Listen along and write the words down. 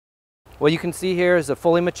What you can see here is a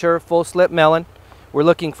fully mature, full slip melon. We're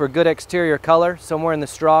looking for good exterior color, somewhere in the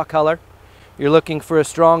straw color. You're looking for a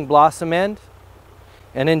strong blossom end,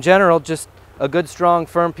 and in general, just a good, strong,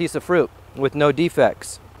 firm piece of fruit with no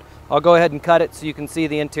defects. I'll go ahead and cut it so you can see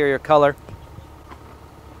the interior color.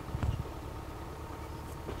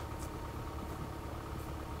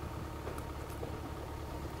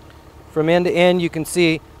 From end to end, you can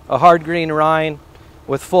see a hard green rind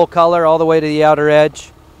with full color all the way to the outer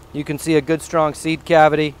edge. You can see a good, strong seed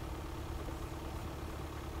cavity.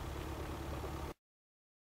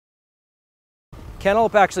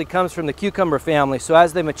 Cantaloupe actually comes from the cucumber family, so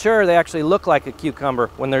as they mature, they actually look like a cucumber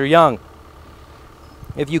when they're young.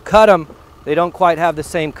 If you cut them, they don't quite have the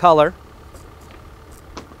same color.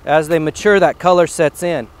 As they mature, that color sets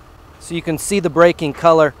in. So you can see the breaking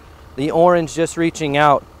color, the orange just reaching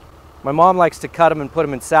out. My mom likes to cut them and put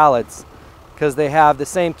them in salads because they have the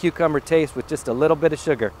same cucumber taste with just a little bit of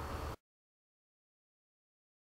sugar.